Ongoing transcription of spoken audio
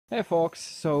Hey folks,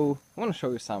 so I want to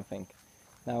show you something.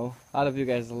 Now, a lot of you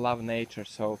guys love nature,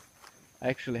 so I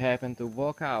actually happened to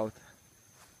walk out,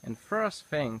 and first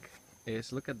thing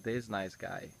is look at this nice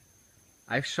guy.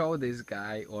 I've showed this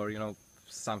guy, or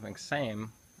something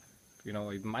same,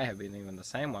 it might have been even the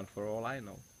same one for all I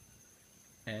know.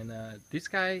 And this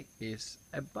guy is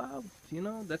about,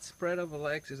 that spread of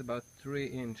legs is about 3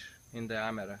 inch in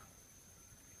diameter.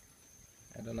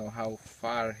 I don't know how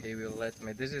far he will let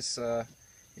me. This is,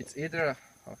 it's either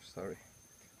oh sorry.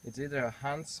 It's either a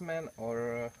huntsman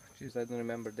or, geez, I don't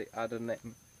remember the other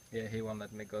name. Yeah, he won't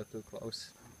let me go too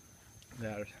close.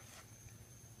 They're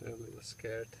a little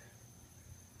scared.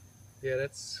 Yeah,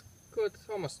 that's good,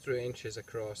 almost 3 inches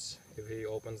across if he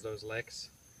opens those legs.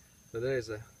 So there is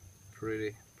a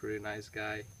pretty nice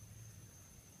guy.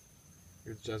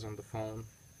 It's just on the phone.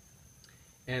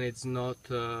 And it's not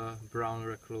brown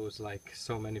recluse like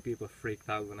so many people freaked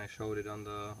out when I showed it on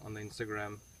the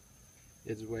Instagram.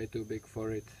 It's way too big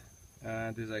for it.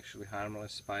 This is actually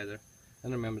harmless spider. I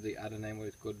don't remember the other name what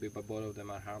it could be, but both of them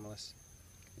are harmless.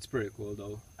 It's pretty cool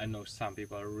though. I know some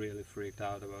people are really freaked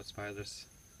out about spiders.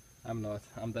 I'm not.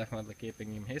 I'm definitely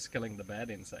keeping him. He's killing the bad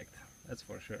insect, that's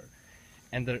for sure.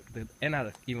 And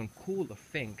another even cooler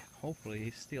thing, hopefully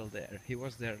he's still there. He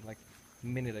was there like a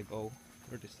minute ago,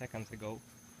 30 seconds ago.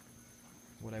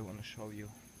 What I want to show you.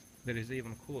 There is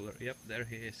even cooler. Yep, there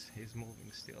he is. He's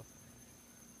moving still.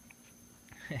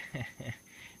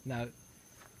 Now,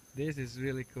 this is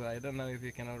really cool. I don't know if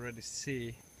you can already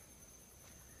see.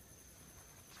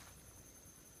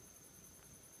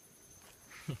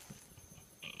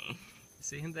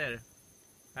 See him there?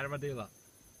 Armadillo.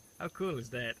 How cool is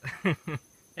that?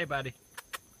 Hey buddy.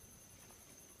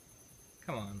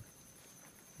 Come on.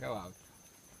 Go out.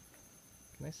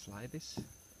 Can I slide this?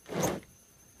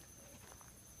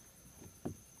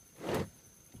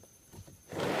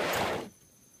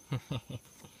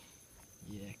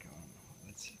 Yeah, come on.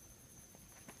 Let's.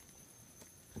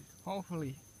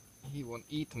 Hopefully he won't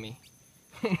eat me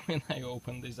when I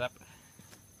open this up.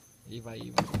 If I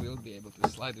even will be able to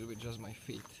slide it with just my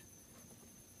feet.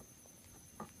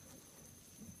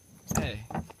 Hey,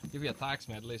 if he attacks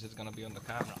me, at least it's gonna be on the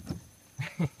camera.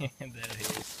 And there he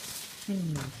is.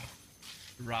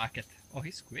 Rocket. Oh,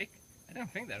 he's quick. I don't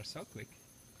think they're so quick.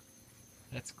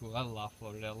 That's cool. I love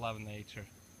Florida. I love nature.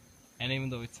 And even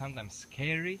though it's sometimes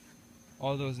scary,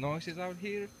 all those noises out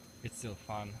here, it's still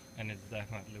fun and it's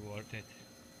definitely worth it.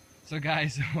 So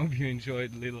guys, I hope you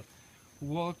enjoyed a little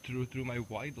walkthrough through my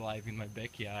wildlife in my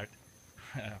backyard.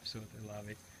 I absolutely love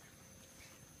it.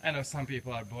 I know some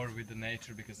people are bored with the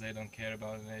nature because they don't care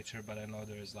about the nature, but I know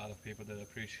there's a lot of people that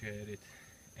appreciate it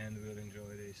and will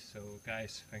enjoy this. So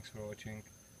guys, thanks for watching,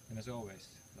 and as always,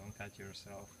 don't cut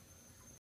yourself.